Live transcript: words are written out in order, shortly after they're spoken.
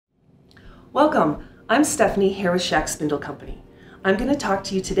Welcome, I'm Stephanie here with Schacht Spindle Company. I'm going to talk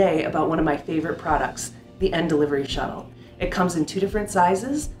to you today about one of my favorite products, the End Delivery Shuttle. It comes in two different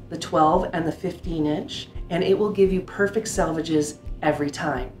sizes, the 12 and the 15 inch, and it will give you perfect selvages every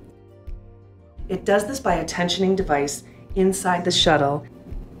time. It does this by a tensioning device inside the shuttle,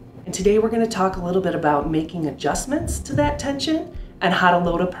 and today we're going to talk a little bit about making adjustments to that tension and how to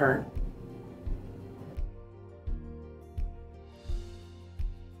load a pirn.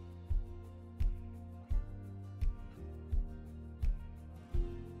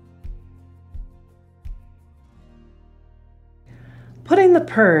 Putting the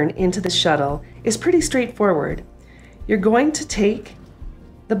pirn into the shuttle is pretty straightforward. You're going to take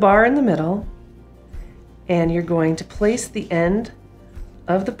the bar in the middle and you're going to place the end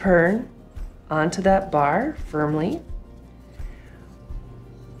of the pirn onto that bar firmly.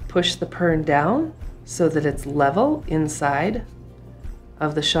 Push the pirn down so that it's level inside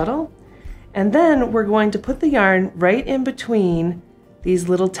of the shuttle. And then we're going to put the yarn right in between these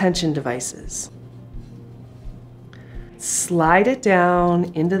little tension devices. Slide it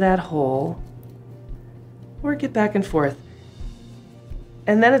down into that hole, work it back and forth.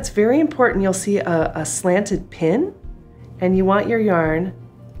 And then it's very important, you'll see a slanted pin, and you want your yarn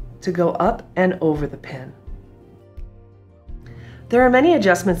to go up and over the pin. There are many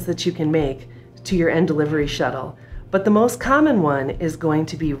adjustments that you can make to your end delivery shuttle, but the most common one is going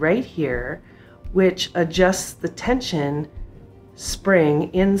to be right here, which adjusts the tension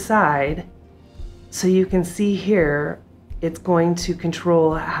spring inside. So you can see here, it's going to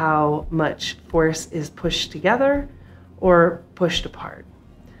control how much force is pushed together or pushed apart.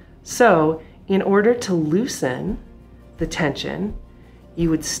 So in order to loosen the tension, you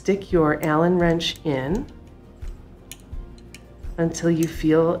would stick your Allen wrench in until you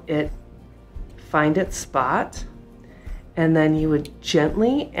feel it find its spot, and then you would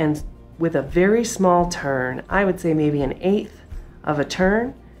gently and with a very small turn, I would say maybe 1/8 of a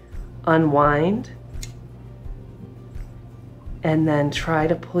turn, unwind, and then try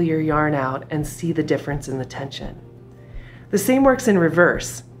to pull your yarn out and see the difference in the tension. The same works in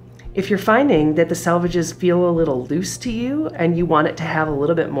reverse. If you're finding that the selvages feel a little loose to you and you want it to have a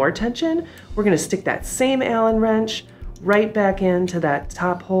little bit more tension, we're going to stick that same Allen wrench right back into that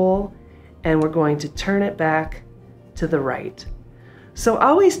top hole, and we're going to turn it back to the right. So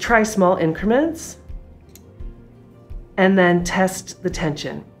always try small increments and then test the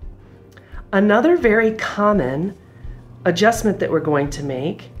tension. Another very common adjustment that we're going to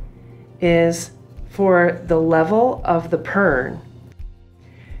make is for the level of the pirn.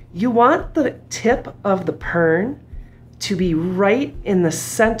 You want the tip of the pirn to be right in the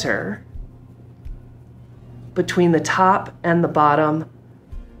center between the top and the bottom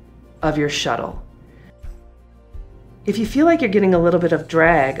of your shuttle. If you feel like you're getting a little bit of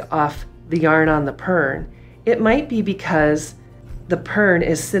drag off the yarn on the pirn, it might be because the pirn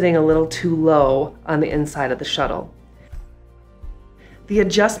is sitting a little too low on the inside of the shuttle. The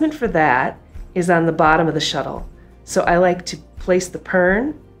adjustment for that is on the bottom of the shuttle. So I like to place the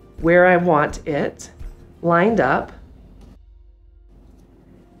pirn where I want it, lined up.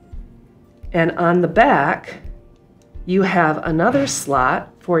 And on the back, you have another slot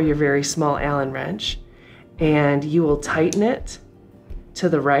for your very small Allen wrench, and you will tighten it to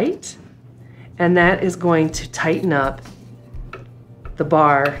the right, and that is going to tighten up the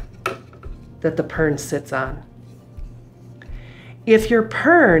bar that the pirn sits on. If your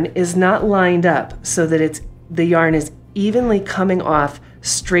pirn is not lined up so that the yarn is evenly coming off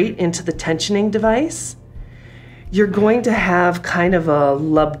straight into the tensioning device, you're going to have kind of a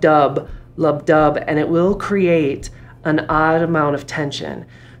lub-dub, and it will create an odd amount of tension.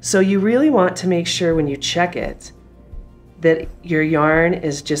 So you really want to make sure when you check it that your yarn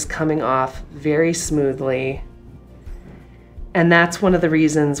is just coming off very smoothly. And that's one of the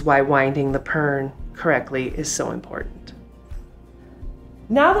reasons why winding the pirn correctly is so important.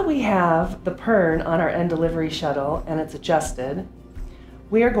 Now that we have the pirn on our end delivery shuttle and it's adjusted,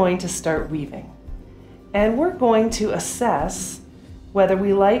 we are going to start weaving. And we're going to assess whether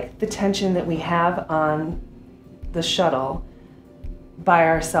we like the tension that we have on the shuttle by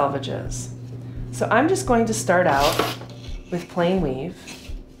our selvedges. So I'm just going to start out with plain weave.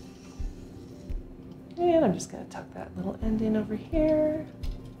 And I'm just going to tuck that little end in over here.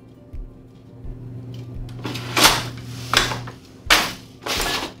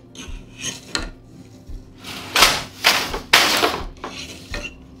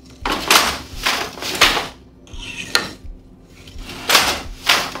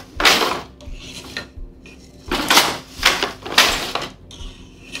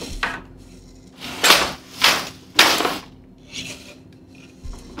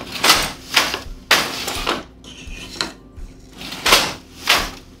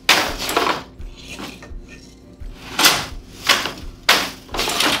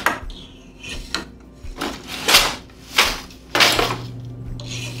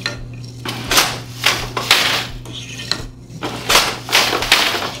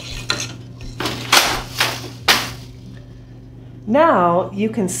 Now you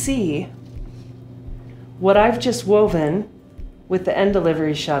can see what I've just woven with the end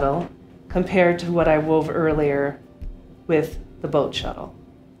delivery shuttle compared to what I wove earlier with the boat shuttle.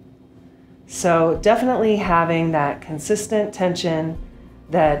 So definitely having that consistent tension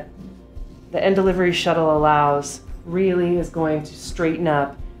that the end delivery shuttle allows really is going to straighten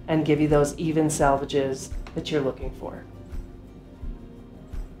up and give you those even selvages that you're looking for.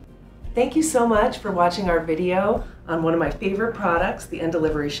 Thank you so much for watching our video on one of my favorite products, the end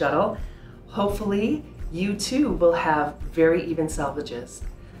delivery shuttle. Hopefully you too will have very even selvages.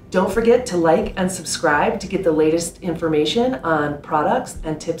 Don't forget to like and subscribe to get the latest information on products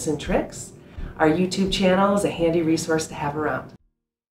and tips and tricks. Our YouTube channel is a handy resource to have around.